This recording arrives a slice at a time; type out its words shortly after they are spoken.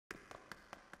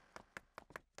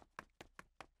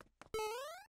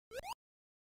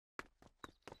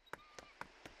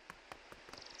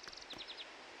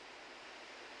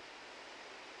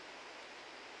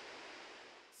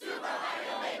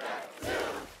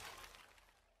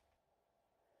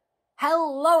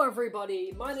Hello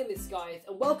everybody, my name is Skyth,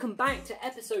 and welcome back to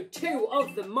episode 2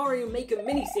 of the Mario Maker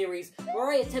mini-series,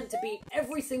 where I attempt to beat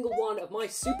every single one of my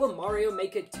Super Mario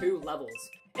Maker 2 levels.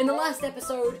 In the last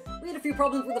episode, we had a few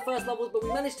problems with the first levels, but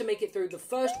we managed to make it through the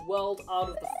first world out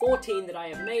of the 14 that I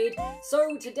have made,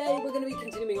 so today we're going to be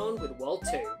continuing on with World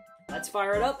 2. Let's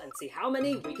fire it up and see how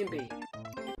many we can beat.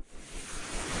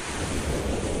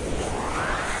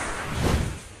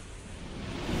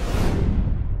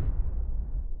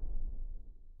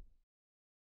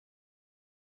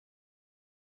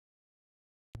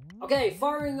 Okay,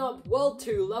 firing up World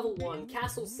 2, Level 1,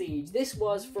 Castle Siege. This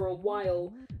was, for a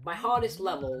while, my hardest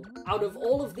level. Out of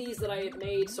all of these that I have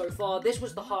made so far, this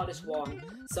was the hardest one.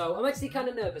 So, I'm actually kind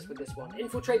of nervous with this one.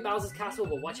 Infiltrate Bowser's castle,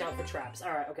 but watch out for traps.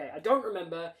 Alright, okay, I don't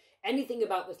remember anything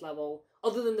about this level,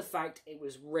 other than the fact it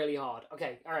was really hard.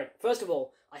 Okay, alright, first of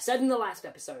all, I said in the last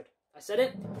episode,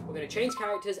 we're going to change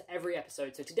characters every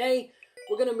episode. So today,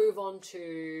 we're going to move on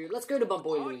to, let's go to my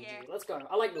boy Luigi. Let's go,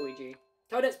 I like Luigi.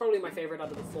 Toadette's probably my favourite out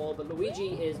of the four, but Luigi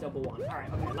is number one. Alright,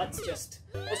 okay, let's just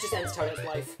end Toadette's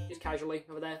life, just casually,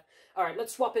 over there. Alright,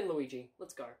 let's swap in Luigi.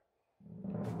 Let's go.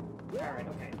 Alright,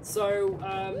 okay. So,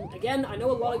 again, I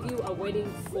know a lot of you are waiting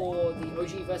for the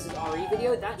OG versus RE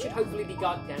video. That should hopefully be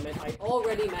goddammit. I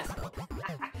already messed up.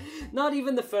 Not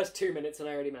even the first 2 minutes and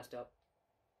I already messed up.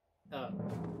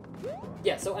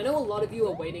 Yeah, so I know a lot of you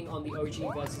are waiting on the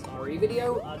OG versus RE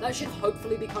video. That should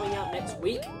hopefully be coming out next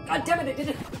week. God damn it,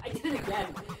 I did it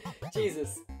again.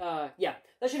 Jesus. Yeah,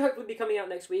 that should hopefully be coming out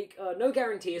next week. No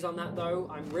guarantees on that though.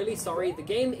 I'm really sorry. The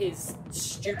game is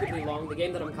stupidly long, the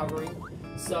game that I'm covering.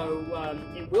 So,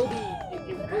 it will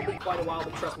be quite a while,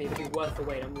 but trust me, it'll be worth the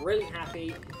wait. I'm really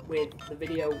happy with the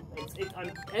video.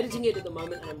 I'm editing it at the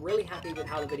moment, and I'm really happy with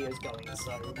how the video is going.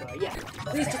 So, yeah,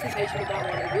 please just be patient with that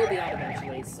one. It will be out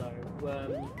eventually, so,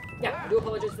 yeah, I do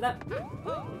apologize for that.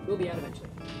 It will be out eventually.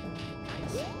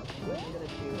 Nice. What am I gonna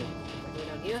do? I'm gonna go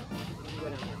down here. I'm gonna go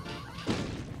down here.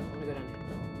 I'm gonna go down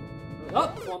here. Oh,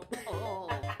 Thwomp.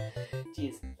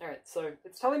 Jeez. Alright, so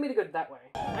it's telling me to go that way.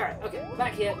 Alright, okay, we're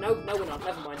back here. No, we're not.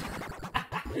 Never mind.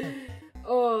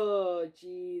 Oh,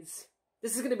 jeez.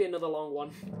 This is gonna be another long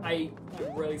one. I'm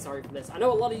really sorry for this. I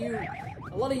know a lot of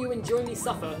you enjoy me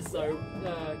suffer, so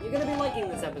you're gonna be liking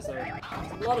this episode.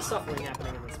 There's a lot of suffering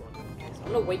happening in this one. So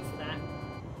I'm gonna wait for that.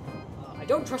 I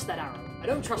don't trust that arrow. I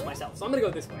don't trust myself, so I'm gonna go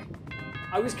this way.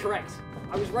 I was correct.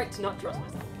 I was right to not trust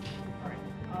myself.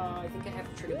 Alright, I think I have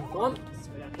to trigger the Thwomp. Let's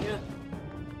go down here.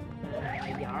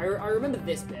 Yeah, I remember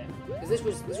this bit, because this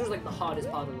was like the hardest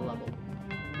part of the level.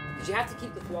 Because you have to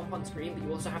keep the Thwomp on screen, but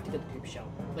you also have to get the poop shell.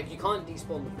 Like, you can't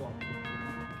despawn the Thwomp.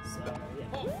 So,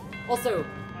 yeah. Also,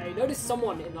 I noticed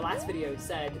someone in the last video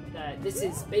said that this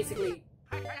is basically...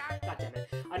 God damn it.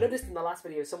 I noticed in the last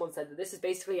video someone said that this is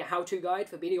basically a how-to guide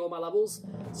for beating all my levels.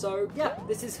 So, yeah,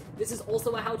 this is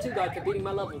also a how-to guide for beating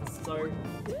my levels. So,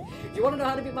 if you want to know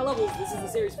how to beat my levels, this is the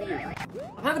series for you.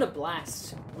 I'm having a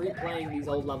blast replaying these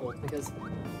old levels because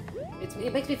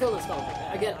it makes me feel nostalgic.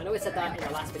 Again, I know I said that in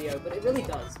the last video, but it really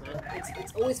does, man.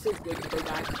 It always feels good to go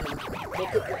back and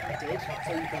look at what you did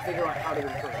so you can figure out how to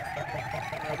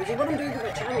improve. Which is what I'm doing with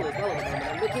my channel as well at the moment.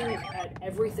 I'm looking at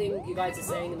everything you guys are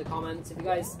saying in the comments. If you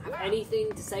guys have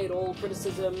anything to say at all,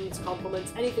 criticisms,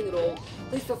 compliments, anything at all,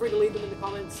 please feel free to leave them in the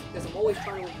comments, because I'm always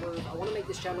trying to improve. I want to make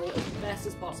this channel as best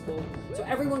as possible, so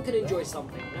everyone can enjoy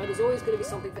something. You know, there's always going to be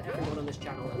something for everyone on this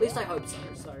channel. At least I hope so.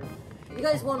 So, if you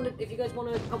guys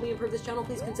want to help me improve this channel,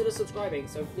 please consider subscribing,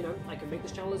 so, you know, I can make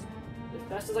this channel as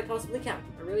best as I possibly can.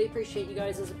 I really appreciate you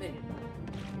guys' opinion.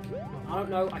 I don't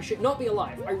know, I should not be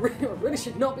alive. I really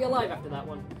should not be alive after that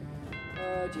one.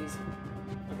 Oh, jeez.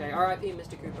 Okay, R.I.P.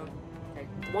 Mr. Cooper. Okay,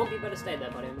 Thwomp, you better stay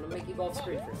there, buddy. I'm gonna make you go off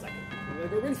screen for a second. I'm gonna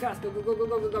go really fast. Go.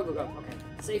 Okay,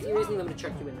 safety reasons, I'm gonna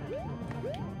chuck you in there.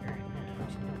 Alright, I'm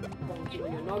just gonna bonk you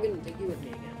on your noggin and take you with me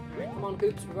again. Alright, come on,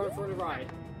 Poops, we're going for a ride.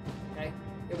 Okay,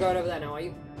 you're going over there now, are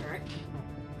you? Alright.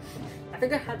 I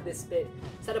think I had this bit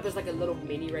set up as like a little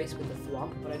mini race with the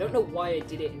Thwomp, but I don't know why I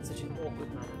did it in such an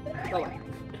awkward manner. Go away.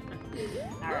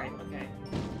 Alright, okay.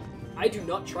 I do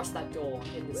not trust that door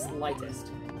in the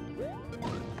slightest.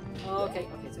 Okay,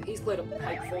 so he's cleared up the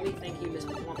pipe for me. Thank you,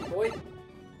 Mr. Thwompy boy.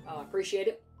 Appreciate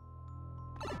it.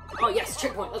 Oh yes,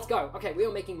 checkpoint, let's go. Okay, we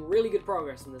are making really good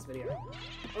progress in this video.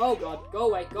 Oh god, go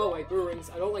away, boo rings.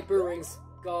 I don't like boo rings.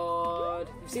 God.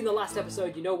 You've seen the last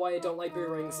episode, you know why I don't like boo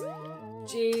rings.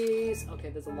 Jeez. Okay,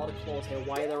 there's a lot of claws here.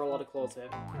 Why are there a lot of claws here?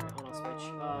 Alright, on our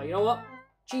switch. You know what?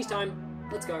 Cheese time.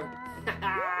 Let's go.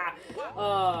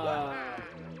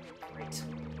 Great.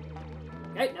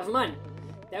 Okay, never mind.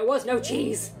 There was no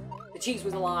cheese. The cheese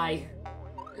was a lie.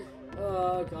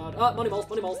 Oh god. Money moles.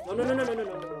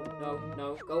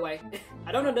 No. go away.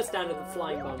 I don't understand the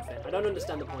flying bone fin. I don't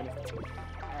understand the point of it.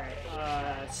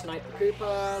 Alright, Snipe the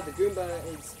Koopa. The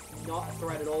Goomba is not a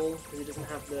threat at all, because he doesn't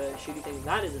have the shooty thing.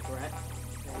 That is a threat.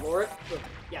 Okay, lure it. Good.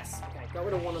 Yes, okay, got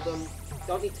rid of one of them.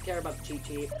 Don't need to care about the Cheat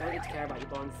Cheat. Don't need to care about your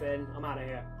bone fin. I'm out of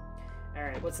here.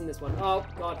 Alright, what's in this one? Oh,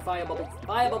 God, fire bubbles.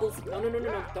 Fire bubbles! No, no, no,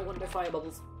 no, no. Don't want no fire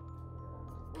bubbles.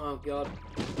 Oh, God.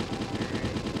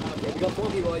 Okay, we got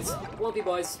Thwompy boys. Thwompy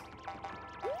boys.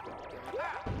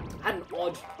 I had an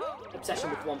odd obsession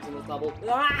with Thwomps in this level.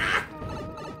 Ah!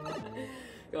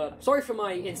 God. Sorry for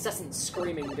my incessant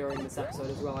screaming during this episode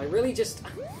as well. I really just...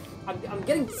 I'm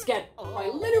getting scared by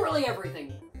literally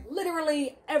everything.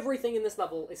 Literally everything in this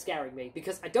level is scaring me,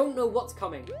 because I don't know what's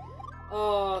coming.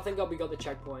 Oh, thank God we got the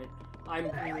checkpoint. I'm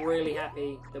really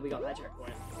happy that we got that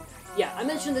checkpoint. Yeah, I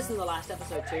mentioned this in the last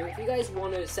episode too. If you guys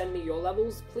want to send me your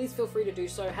levels, please feel free to do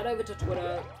so. Head over to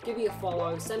Twitter, give me a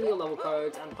follow, send me your level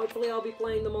codes, and hopefully I'll be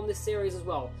playing them on this series as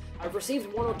well. I've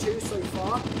received 1 or 2 so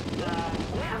far, but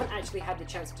I haven't actually had the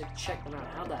chance to check them out.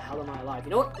 How the hell am I alive?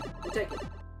 You know what? We take it.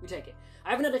 We take it.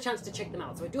 I haven't had a chance to check them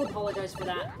out, so I do apologise for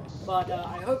that, but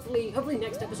I hopefully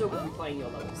next episode we'll be playing your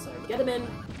levels. So get them in,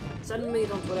 send them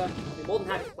in on Twitter, I'll be more than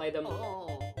happy to play them.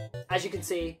 As you can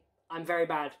see, I'm very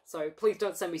bad, so please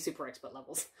don't send me super expert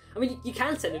levels. I mean, you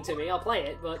can send them to me, I'll play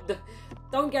it, but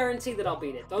don't guarantee that I'll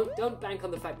beat it. Don't bank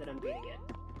on the fact that I'm beating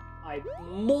it. I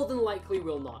more than likely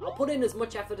will not. I'll put in as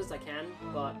much effort as I can,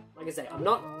 but like I say, I'm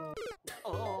not...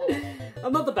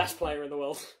 I'm not the best player in the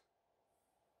world.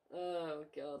 Oh,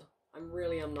 God. I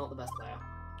really am not the best player.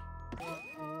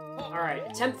 Alright,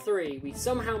 attempt 3. We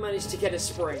somehow managed to get a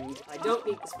spring. I don't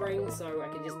need the spring, so I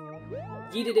can just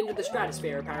yeet it into the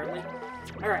stratosphere, apparently.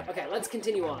 Alright, okay, let's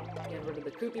continue on. Get rid of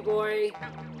the Koopy boy.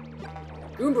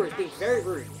 Goomba is being very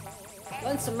rude.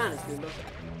 Learn some manners, Goomba.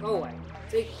 Go away.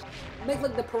 See? Make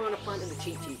like the piranha plant and the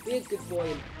Cheat Cheat. Be a good boy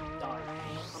and die.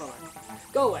 I don't know.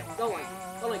 Go away. Don't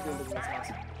like Goombas in this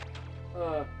house.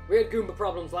 We had Goomba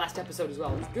problems last episode as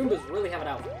well. These Goombas really have it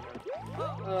out for me, man.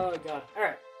 Oh, God.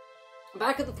 Alright.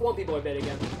 Back at the Thwompy boy bit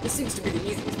again. This seems to be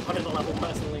the easiest part of the level,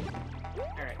 personally.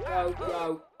 Alright,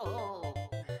 go.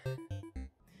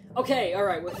 Okay,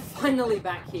 alright, we're finally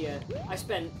back here. I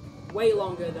spent way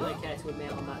longer than I care to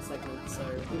admit on that segment, so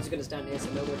I'm just gonna stand here so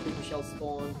no more creepy shells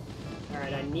spawn.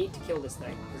 Alright, I need to kill this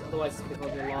thing, because otherwise it's gonna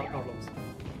cause me a lot of problems.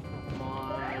 Come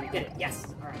on, get it,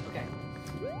 yes! Alright, okay.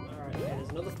 Alright, okay, there's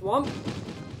another Thwomp.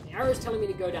 The arrow's telling me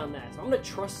to go down there, so I'm gonna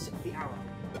trust the arrow.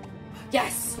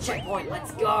 Yes! Checkpoint,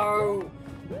 let's go!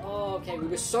 Oh, okay, we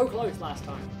were so close last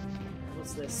time.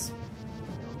 What's this?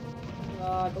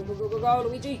 Go,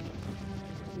 Luigi!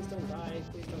 Please don't die,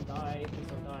 please don't die, please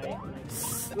don't die.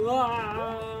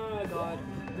 Ah, God.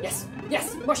 Yes!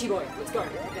 Yes! Mushy boy! Let's go!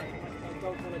 Okay, I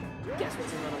don't want to guess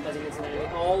what's in that. I'm betting it's an enemy.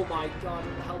 Oh my God,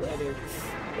 what the hell did I do?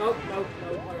 No.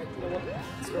 Alright, you know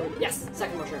what? Screw it. Yes!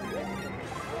 Second mushroom.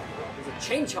 There's a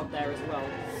chain chomp there as well.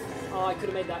 Oh, I could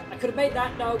have made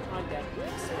that. No, I'm dead.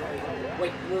 Sorry.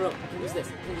 Wait, no. I can use this.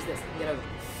 Get over.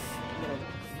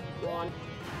 Go on.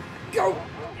 Go!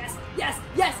 Yes!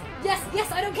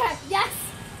 I don't care! Yes!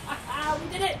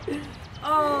 We did it!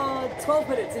 Oh, 12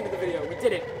 minutes into the video. We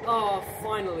did it. Oh,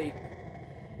 finally.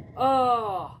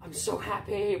 Oh, I'm so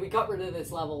happy. We got rid of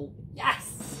this level.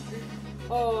 Yes!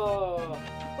 Oh,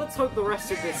 let's hope the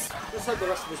rest of this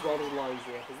world is a lot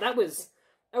easier, because that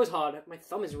was hard. My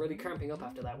thumb is really cramping up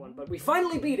after that one, but we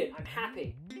finally beat it. I'm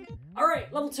happy.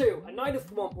 Alright, level 2, a night of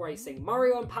Thwomp racing.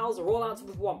 Mario and pals are all out to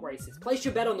the Thwomp races. Place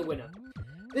your bet on the winner.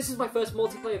 This is my first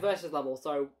multiplayer versus level,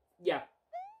 so yeah.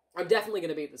 I'm definitely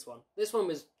going to beat this one. This one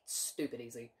was stupid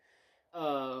easy.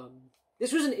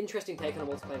 This was an interesting take on a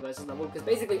multiplayer versus level, because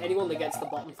basically anyone that gets the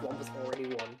bottom Thwomp has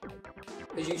already won.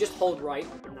 Because you just hold right,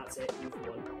 and that's it, you've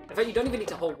won. In fact, you don't even need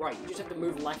to hold right, you just have to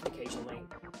move left occasionally.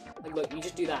 Like, look, you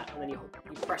just do that, and then you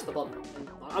press the button. And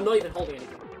I'm not even holding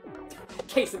anything.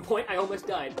 Case in point, I almost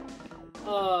died.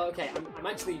 Okay, I'm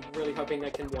actually really hoping I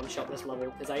can one-shot this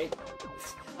level, because I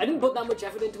didn't put that much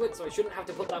effort into it, so I shouldn't have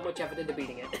to put that much effort into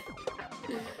beating it.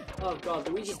 Oh God,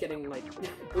 Luigi's gonna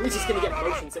get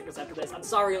motion sickness after this. I'm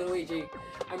sorry, Luigi.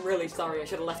 I'm really sorry, I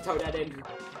should have left Toadette in.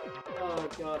 Oh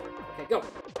God. Okay, go.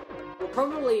 We'll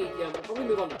probably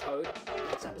move on to Toad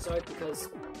next episode, because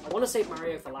I want to save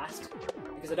Mario for last,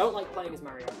 because I don't like playing as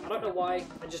Mario. I don't know why,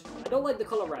 I don't like the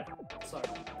colour red. So,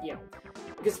 yeah.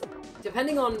 Because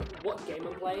depending on what game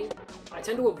I'm playing, I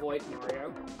tend to avoid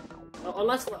Mario.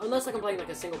 Unless like I'm playing like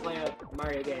a single player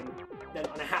Mario game, then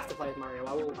and I have to play as Mario,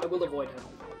 I will avoid him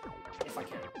if I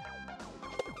can.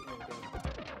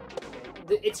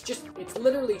 Okay. It's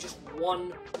literally just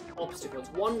one obstacle. It's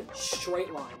one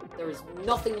straight line. There is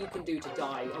nothing you can do to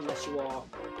die unless you are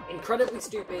incredibly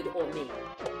stupid or mean.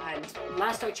 And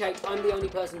last I checked, I'm the only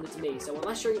person that's me, so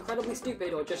unless you're incredibly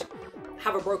stupid or just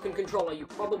have a broken controller, you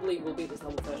probably will beat this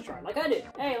level first try, like I did.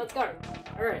 Hey, let's go.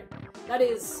 Alright, that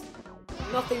is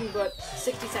nothing but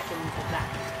 60 seconds of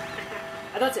that.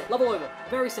 And that's it, level over.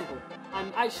 Very simple.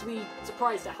 I'm actually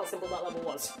surprised at how simple that level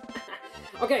was.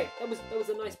 Okay, that was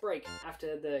a nice break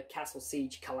after the Castle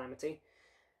Siege calamity.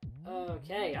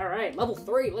 Okay, alright, level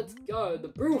 3, let's go. The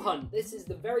Boo Hunt. This is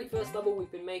the very first level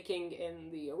we've been making in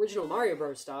the original Mario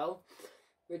Bros. Style,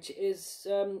 which is,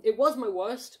 it was my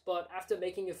worst, but after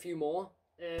making a few more,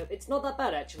 it's not that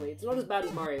bad actually. It's not as bad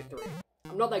as Mario 3.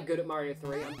 I'm not that good at Mario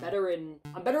 3. I'm better in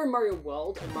Mario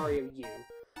World and Mario U.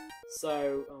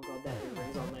 So, oh god, that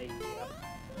brings on there. Yep.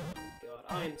 God,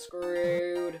 I'm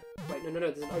screwed. Wait, no,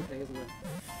 there's an opening, isn't there?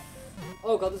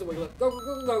 Oh god, there's a wiggler. Go,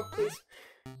 please.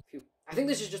 Phew. I think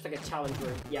this is just like a challenge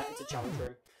room. Yeah, it's a challenge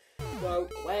room. Go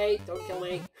away, don't kill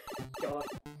me. God.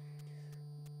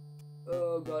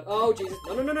 Oh god. Oh Jesus.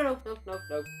 No.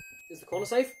 Is the corner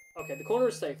safe? Okay, the corner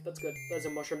is safe. That's good. There's a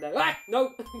mushroom there. Ah!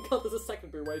 No! God, there's a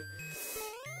second boo wave.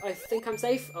 I think I'm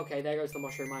safe. Okay, there goes the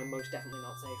mushroom. I'm most definitely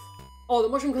not safe. Oh, the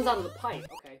mushroom comes out of the pipe.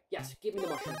 Okay, yes, give me the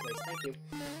mushroom, please. Thank you.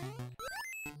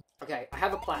 Okay, I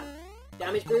have a plan.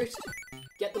 Damage boost,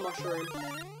 get the mushroom,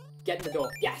 get in the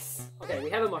door. Yes! Okay, we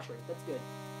have a mushroom. That's good.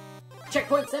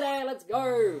 Checkpoint city, let's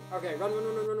go! Okay, run.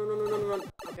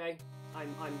 Okay,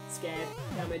 I'm scared.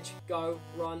 Damage, go,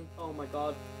 run. Oh my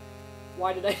god.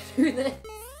 Why did I do this?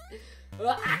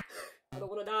 I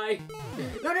don't want to die.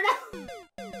 No!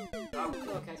 Oh,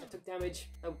 okay, I took damage.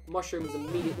 Oh, mushroom was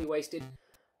immediately wasted.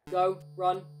 Go,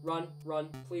 run.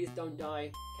 Please don't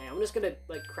die. Okay, I'm just gonna,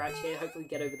 like, crouch here, hopefully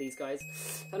get over these guys.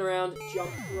 Turn around, jump,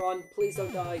 run, please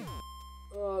don't die.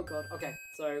 Oh god, okay,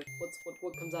 so,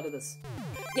 what comes out of this?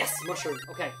 Yes, mushroom,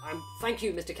 okay, thank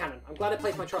you, Mr. Cannon. I'm glad I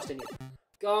placed my trust in you.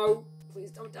 Go,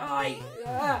 please don't die.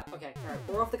 Ah! Okay, alright,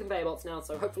 we're off the conveyor belts now,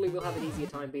 so hopefully we'll have an easier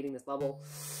time beating this level.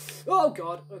 Oh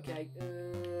god, okay,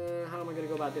 how am I gonna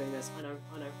go about doing this? I know,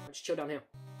 I'll just chill down here.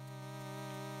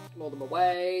 Lull them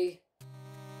away.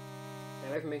 Stay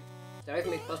away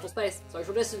from me. Personal space.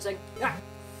 Social distancing. Ah!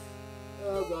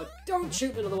 Oh god. Don't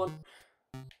shoot another one.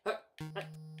 Stay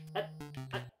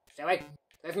away.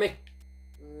 Stay away from me.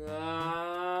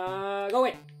 Go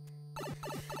away.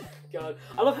 God.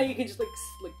 I love how you can just like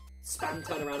spam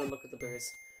turn around and look at the birds.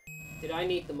 Did I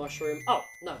need the mushroom? Oh,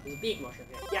 no. There's a big mushroom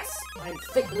here. Yes. I'm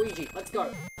Thick Luigi. Let's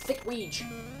go. Thick Luigi.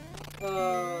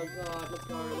 Oh god. Let's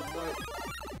go.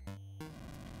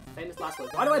 Famous last word.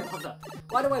 Why do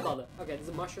I bother? Okay, there's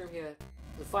a mushroom here.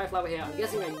 There's a fire flower here. I'm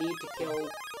guessing I need to kill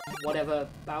whatever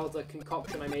Bowser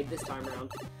concoction I made this time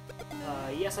around.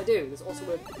 Yes I do. There's also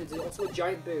a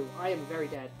giant boo. I am very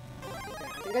dead. Okay,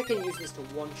 I think I can use this to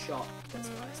one-shot this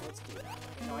guy, so let's do that.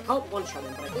 Okay, no, I can't one-shot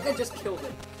him, but I think I just killed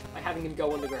him by having him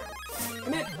go underground.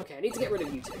 Come here! Okay, I need to get rid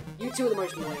of you two. You two are the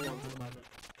most annoying ones at the moment.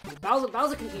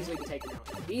 Bowser can easily be taken out.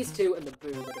 These two and the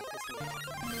boo that are pissing me off.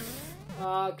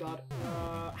 Oh god.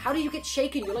 How do you get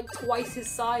shaken? You're like twice his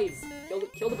size.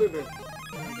 Kill the boom boom.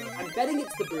 I'm betting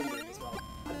it's the boom boom as well.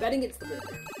 I'm betting it's the boom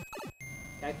boom.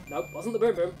 Okay, nope, wasn't the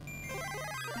boom boom.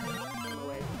 No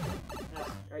way.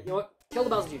 Alright, you know what? Kill the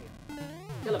Bowser Jr.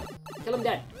 Kill him. Kill him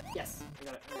dead. Yes, I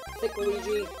got it. Thick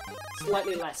Luigi,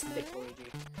 slightly less thick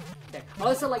Luigi. Okay, I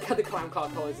also like how the clown car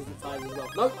colors is inside as well.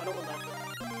 Nope, I don't want that.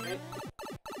 Okay.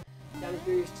 Damage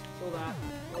boost, kill that.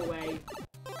 No way.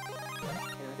 I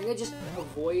think I just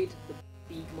avoid the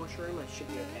big mushroom. I should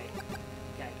be okay.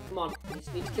 Okay, come on. I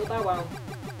just need to kill Bow Wow.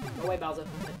 Go away, Bowser.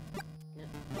 No,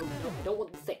 I don't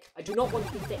want the thick. I do not want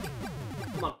to be thick.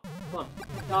 Come on.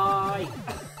 Die!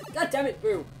 God damn it,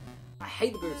 Boo! I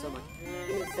hate the Boo so much.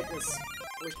 Give me the thickness. I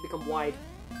wish to become wide.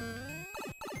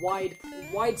 Being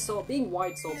wide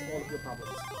solves all of your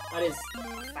problems. That is a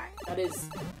fact. That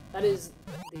is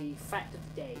the fact of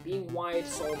the day. Being wide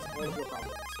solves all of your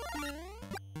problems.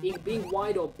 Being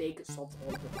wide or big solves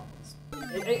all of your problems.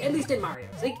 At least in Mario.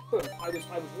 See? Boom. I was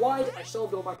wide, I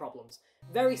solved all my problems.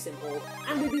 Very simple.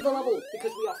 And we beat the level,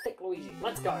 because we are Thick Luigi.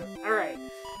 Let's go. Alright.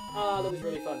 That was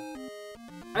really fun.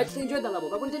 I actually enjoyed that level.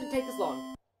 That one didn't take as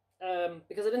long.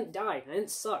 Because I didn't die. I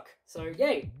didn't suck. So,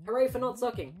 yay. Hooray for not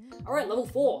sucking. Alright, level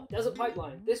 4. Desert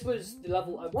Pipeline. This was the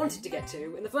level I wanted to get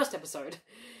to in the first episode.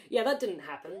 Yeah, that didn't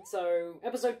happen. So,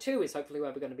 episode 2 is hopefully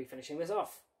where we're going to be finishing this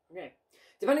off. Okay.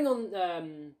 Depending on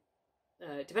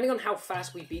how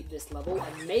fast we beat this level,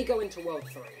 I may go into World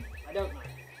 3. I don't know.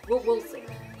 We'll see.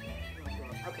 Oh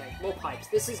god. Okay, more pipes.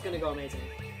 This is going to go amazing.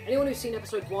 Anyone who's seen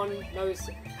episode 1 knows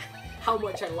how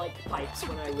much I like pipes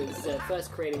when I was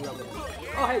first creating levels.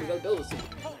 Oh hey, we got a builder suit.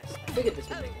 Nice. I figured this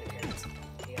would make an appearance.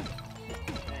 Yeah.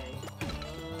 Okay.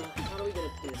 How are we going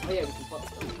to do this? Oh yeah, we can pop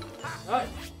stuff.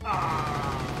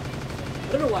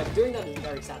 I don't know why, but doing that is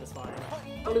very satisfying.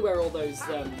 Probably where all those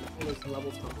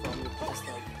levels come from. Just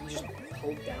like you just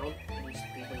hold down and you just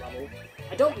beat the level.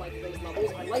 I don't like those levels.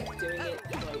 I like doing it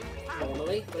like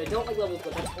normally, but I don't like levels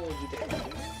where that's all you do.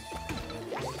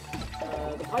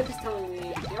 The pipe is telling me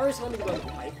the arrow is telling me to go to the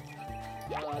pipe.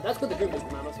 That's where the Goombas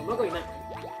come out, so I'm not going that way.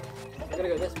 I'm gonna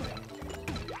go this way.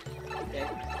 Okay.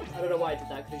 I don't know why I did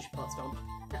that, because I should pot stomp.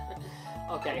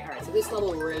 Okay, alright, so this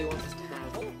level really wants us to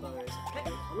have those.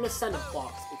 I'm gonna send a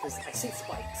box, because I see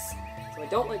spikes. So I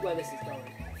don't like where this is going.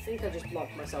 I think I just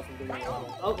blocked myself from doing the level.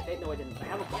 Oh, okay, no I didn't. I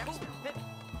have a box now.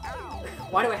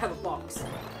 Why do I have a box?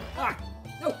 Ah!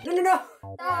 No! No, no, no!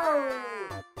 No!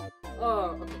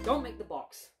 Oh, okay, don't make the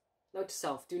box. Note to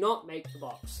self, do not make the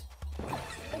box.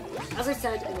 As I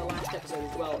said in the last episode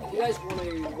as well, if you guys want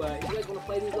to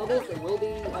play these levels, they will be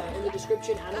in the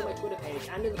description and on my Twitter page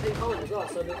and in the pinned comment as well.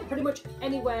 So they're pretty much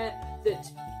anywhere that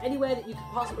you could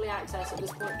possibly access at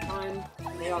this point in time,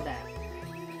 they are there.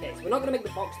 Okay, so we're not going to make the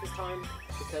box this time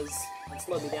because it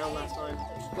slowed me down last time.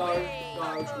 Just go,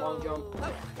 long jump.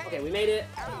 Okay, we made it.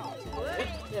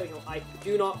 There we go. I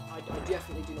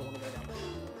definitely do not want to go down.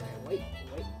 Okay, wait.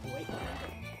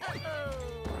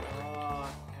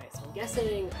 I'm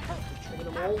guessing I have to trigger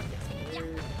them all. Yes,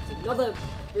 there's another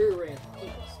array of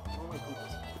peoples. Oh my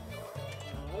peoples.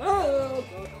 Oh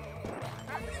god.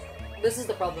 This is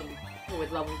the problem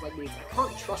with levels like these. I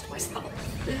can't trust myself.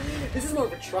 This is more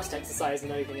of a trust exercise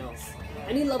than anything else.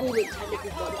 Any level that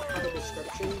technically doesn't have a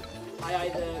description, I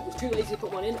either was too lazy to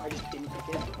put one in, or I just didn't pick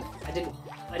it. I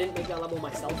didn't make that level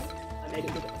myself. I made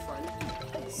it with a friend.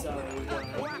 So,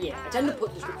 yeah, I tend to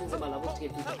put descriptions in my levels to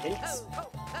give people hints,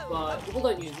 but people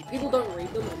don't read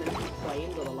them and then complain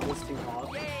that the level's too hard.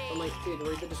 So I'm like, dude,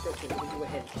 read the description, give you a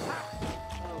hint.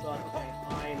 Oh god, okay,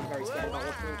 I'm very scared about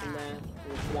what's coming from there.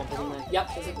 There's Thwomp in there. Yep,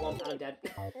 there's a Thwomp, and I'm dead.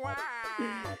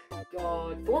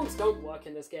 God, Thwomps don't work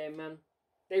in this game, man.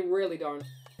 They really don't.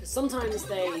 Because sometimes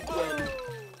they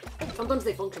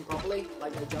function properly,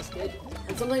 like they just did,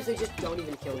 and sometimes they just don't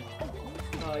even kill you.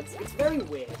 It's very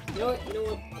weird. You know what?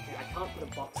 Okay, I can't put a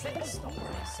box in to stop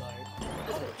this, so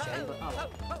that's a bit of a shame, but oh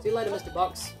well. See you later, Mr.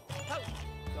 Box.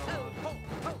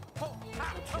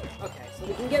 Okay, so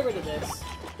we can get rid of this.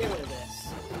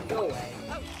 Go away.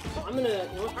 I'm gonna,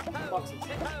 you know what? Boxes.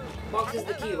 Box is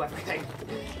the key to everything.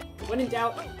 When in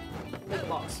doubt, make a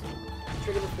box.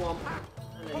 Trigger the Thwomp,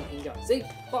 and then you can go. See?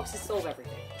 Boxes solve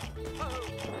everything. No. I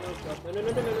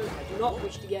do not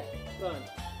wish to get burned.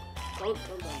 Don't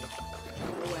burn me. Go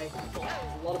away. There's a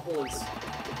lot of bullies.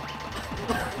 I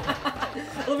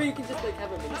love how you can just like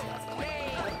have a mini stats.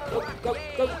 Go.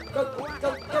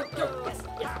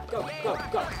 Yes, go.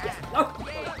 Yes, no.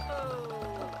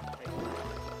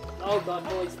 Oh god,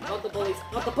 bullies. Not the bullies.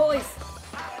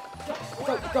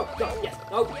 Go. Yes,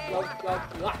 go.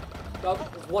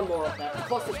 There's one more up there. Of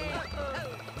course there's one.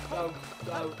 Go.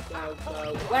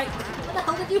 Wait, where the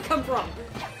hell did you come from?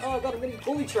 Oh god, I'm getting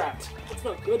bully trapped. That's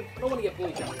not good. I don't want to get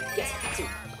bully trapped. Yes, that's it.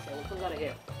 Okay, what comes out of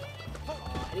here?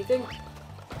 Anything?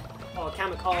 Oh, a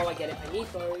Kamek. Oh, I get it. I need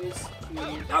those to... No! I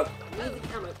need the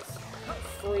Kameks.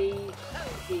 Free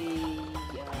the...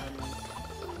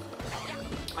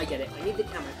 I get it. I need the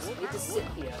Kameks. I need to sit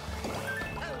here.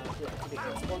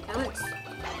 Spawn Kameks?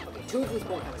 Okay, 2 of them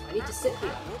spawn Kameks. I need to sit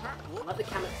here. Let the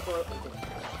Kamek throw everything.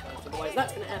 Otherwise,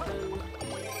 that's gonna happen.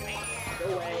 Go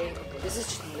away. Okay, this is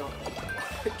just not...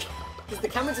 Because the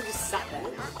Kameks are just sat there.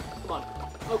 Come on.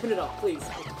 Open it up, please.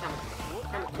 Mr.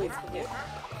 Kamek, please, come here.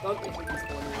 Don't make me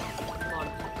despawn me. Come on.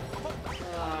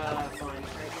 Fine. Alright, you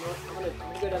know what? I'm gonna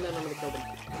go down there and I'm gonna kill them.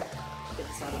 Get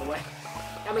this out of the way.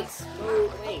 Kameks, go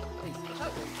away, please.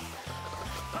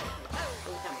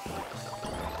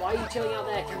 Why are you chilling out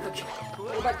there, Kamek?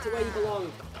 Go back to where you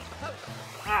belong.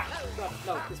 Ah! God,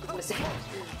 no, this was a mistake.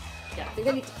 Yeah, I think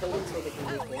I need to kill them so they can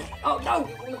respawn. Oh no!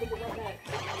 One of them right there.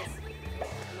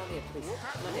 Not here, please.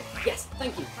 Not here. Yes,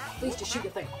 thank you. Please just shoot the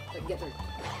thing so I can get through.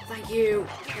 Thank you.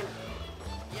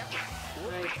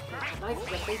 Right.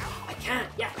 I can't.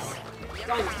 Yes.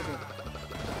 Die, Mr. Boom.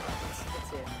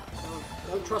 That's it.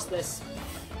 Don't trust this. I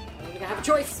don't think I have a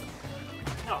choice.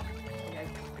 Oh. Okay.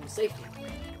 I'm safe.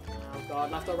 Oh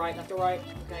god. Left or right.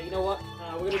 Okay. You know what?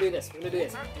 We're gonna do this. That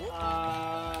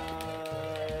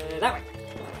way.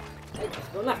 Okay.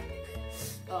 Go left.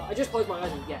 I just closed my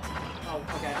eyes and yes. Oh,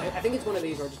 okay. I think it's one of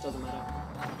these or it just doesn't matter.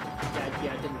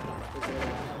 Yeah, it didn't matter.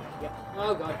 Yep.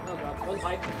 Oh god. One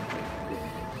pipe.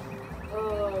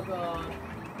 Oh god.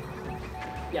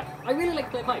 Yeah, I really like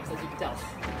to play pipes, as you can tell.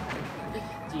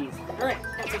 Jeez. Alright,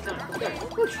 that's it time. Let's go.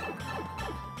 Whoosh.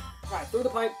 Alright, through the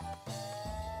pipe.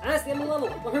 And that's the end of the level.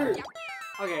 Woohoo!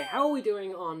 Okay, how are we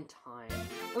doing on time?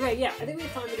 Okay, yeah, I think we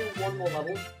have time to do one more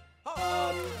level.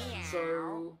 So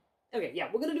Okay, yeah,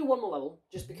 we're gonna do one more level,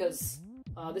 just because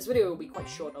this video will be quite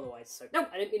short otherwise, so... No,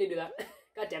 I didn't mean to do that.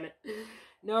 God damn it.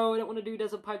 No, I don't want to do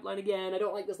Desert Pipeline again. I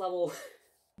don't like this level.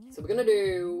 So we're gonna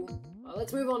do...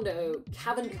 let's move on to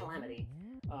Cavern Calamity.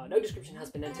 No description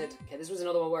has been entered. Okay, this was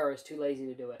another one where I was too lazy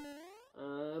to do it.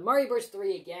 Mario Bros.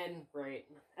 3 again. Right.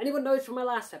 Anyone knows from my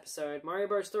last episode, Mario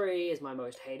Bros. 3 is my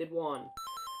most hated one.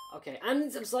 Okay, and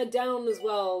it's upside down as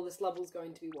well. This level's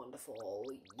going to be wonderful.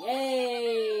 Yay!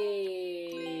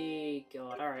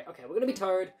 God, alright. Okay, we're gonna be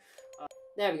Toad.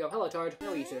 There we go. Hello, Toad. How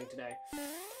are you doing today?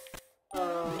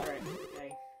 Alright,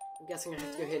 okay. I'm guessing I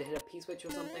have to go here to hit a P-switch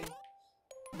or something.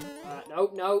 No,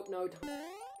 don't.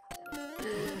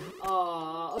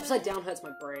 Upside down hurts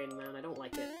my brain, man. I don't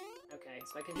like it. Okay,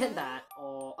 so I can hit that,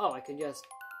 or... Oh, I can just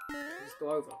go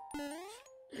over.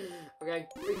 Okay,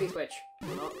 3 P-switch.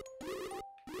 Or not.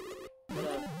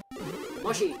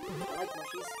 Mushy! I like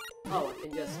mushies. Oh, I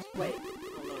can just... Wait.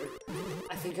 Oh no.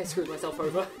 I think I screwed myself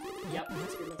over. Yep, I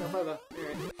screwed myself over.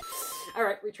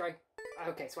 Alright, retry.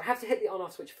 Okay, so I have to hit the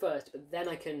on-off switch first, but then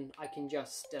I can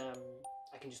just go.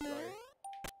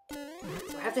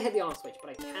 So I have to hit the on-off switch, but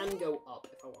I can go up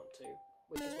if I want to,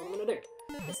 which is what I'm gonna do.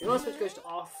 Yes, the on-off switch goes to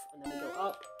off, and then we go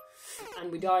up,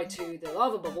 and we die to the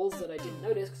lava bubbles that I didn't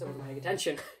notice because I wasn't paying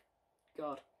attention.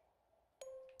 God.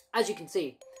 As you can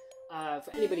see,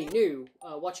 for anybody new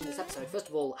watching this episode, first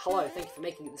of all, hello, thank you for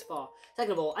making it this far.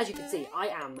 Second of all, as you can see, I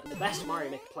am the best Mario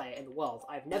Maker player in the world.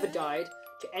 I've never died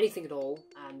to anything at all,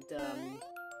 and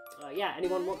yeah,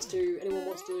 anyone wants to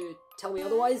tell me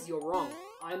otherwise, you're wrong.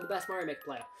 I am the best Mario Maker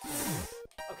player.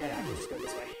 Okay, I can just go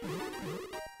this way.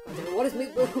 Okay, what is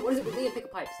it with me and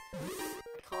pick pipes?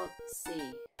 I can't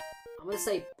see. I'm gonna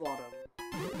say bottom.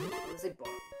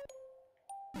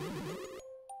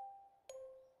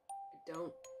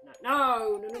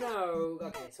 No!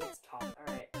 Okay, so it's top,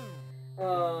 alright.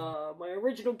 My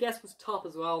original guess was top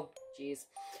as well. Jeez.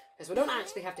 Okay, so I don't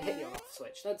actually have to hit the on-off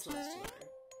switch. That's nice to know.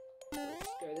 So let's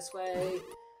just go this way.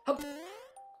 Hop!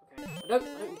 Okay, I don't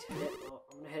need to hit it. Well,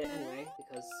 I'm gonna hit it anyway,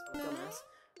 because I'm a dumbass.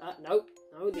 No,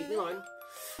 leave me alone.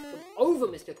 Come over,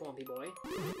 Mr. Thwompy boy.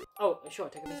 Oh, sure,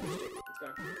 take a P-switch too. Let's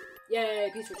go. Yay,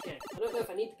 P-switch game. I don't know if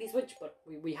I need the P-switch, but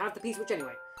we have the P-switch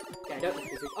anyway. Okay, I don't need the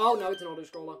P-switch. Oh, no, it's an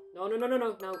auto-scroller. No, I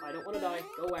don't want to die.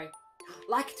 Go away.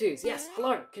 Lactus, yes,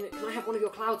 hello. Can I have one of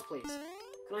your clouds, please?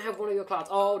 Can I have one of your clouds?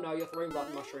 Oh, no, you're throwing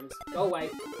rotten mushrooms. Go away.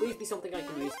 Please be something I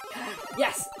can use.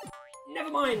 Yes! Never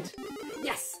mind!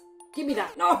 Yes! Give me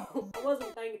that. No! I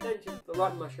wasn't paying attention to the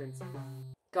rotten mushrooms.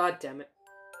 God damn it.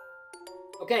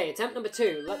 Okay, attempt number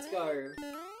 2. Let's go.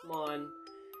 Come on.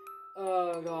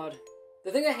 Oh, God.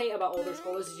 The thing I hate about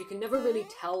auto-scrollers is you can never really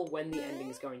tell when the ending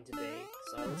is going to be.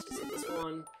 So let's just hit this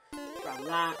one. Grab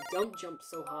that. Don't jump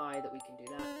so high that we can do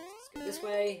that. Let's go this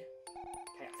way.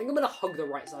 Okay, I think I'm going to hug the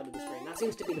right side of the screen. That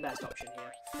seems to be the best option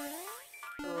here.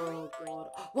 Oh, God.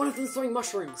 One of them's throwing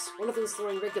mushrooms. One of them's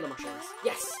throwing regular mushrooms.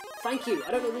 Yes! Thank you!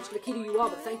 I don't know which Lakitu you are,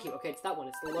 but thank you. Okay, it's that one.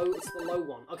 It's the low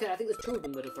one. Okay, I think there's 2 of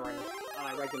them that are throwing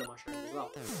regular mushrooms as well.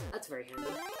 That's very handy.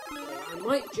 Okay, I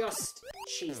might just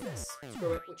cheese this.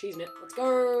 Screw it, we're cheesing it. Let's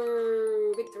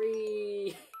go!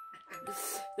 Victory!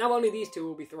 Now only these 2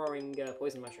 will be throwing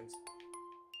poison mushrooms.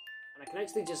 And I can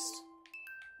actually just,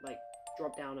 like,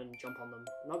 drop down and jump on them.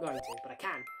 I'm not going to, but I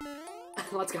can.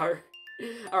 Let's go.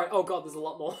 Alright, oh god, there's a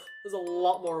lot more. There's a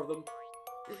lot more of them.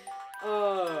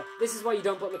 This is why you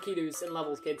don't put Lakitus in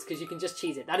levels, kids, because you can just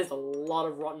cheese it. That is a lot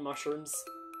of rotten mushrooms.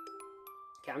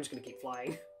 Okay, I'm just gonna keep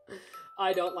flying.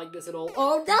 I don't like this at all.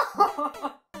 Oh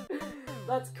no!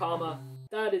 That's karma.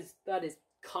 That is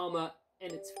karma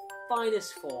in its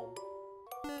finest form.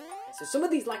 Okay, so some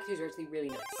of these Lakitus are actually really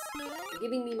nice. They're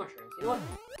giving me mushrooms. You know what?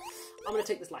 I'm gonna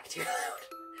take this Lakitu cloud.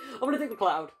 I'm gonna take the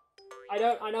cloud. I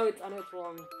know it's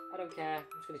wrong. I don't care. I'm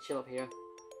just gonna chill up here.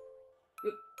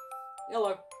 Oop.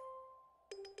 Hello.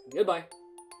 Goodbye.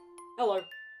 Hello.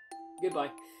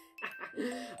 Goodbye.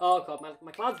 Oh god,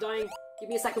 my cloud's dying. Give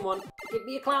me a second one. Give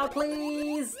me a cloud,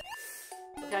 please!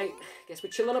 Okay, guess we're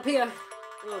chilling up here.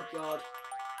 Oh god.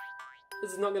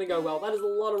 This is not gonna go well. That is a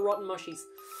lot of rotten mushies.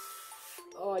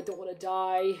 Oh, I don't want to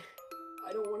die.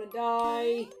 I don't want to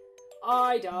die.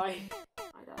 I die.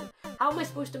 How am I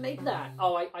supposed to make that?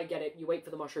 Oh, I get it. You wait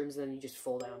for the mushrooms and then you just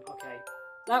fall down. Okay.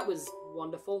 That was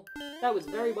wonderful. That was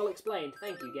very well explained.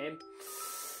 Thank you, game.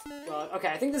 God. Okay,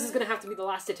 I think this is going to have to be the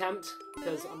last attempt,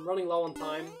 because I'm running low on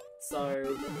time.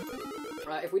 So,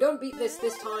 if we don't beat this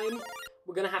time,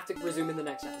 we're going to have to resume in the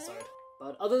next episode.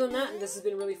 But other than that, this has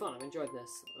been really fun. I've enjoyed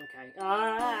this. Okay.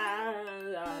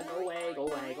 Go away, go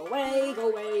away, go away, go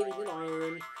away, leave me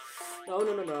alone. No,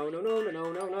 no, no, no, no, no, no,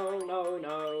 no, no, no, no,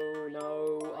 no,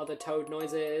 no, other toad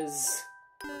noises.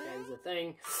 Okay, there's a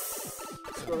thing.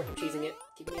 Screw it, I'm cheesing it.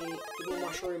 Give me a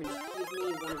mushroom and just give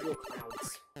me one of your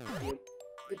clouds. Thank you.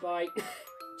 Goodbye.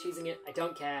 Cheesing it, I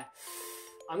don't care.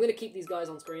 I'm gonna keep these guys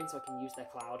on screen so I can use their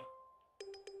cloud.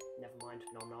 Never mind,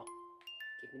 no I'm not.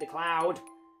 Give me the cloud.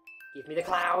 Give me the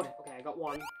cloud. Okay, I got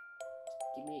one.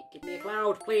 Give me a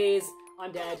cloud, please.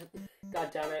 I'm dead. God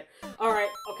damn it. Alright,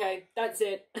 okay, that's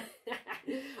it.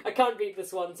 I can't beat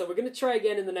this one, so we're going to try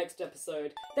again in the next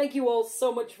episode. Thank you all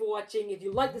so much for watching. If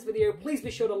you like this video, please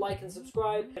be sure to like and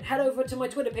subscribe. And head over to my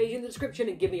Twitter page in the description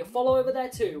and give me a follow over there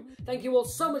too. Thank you all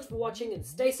so much for watching, and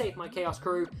stay safe, my Chaos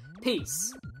crew.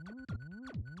 Peace.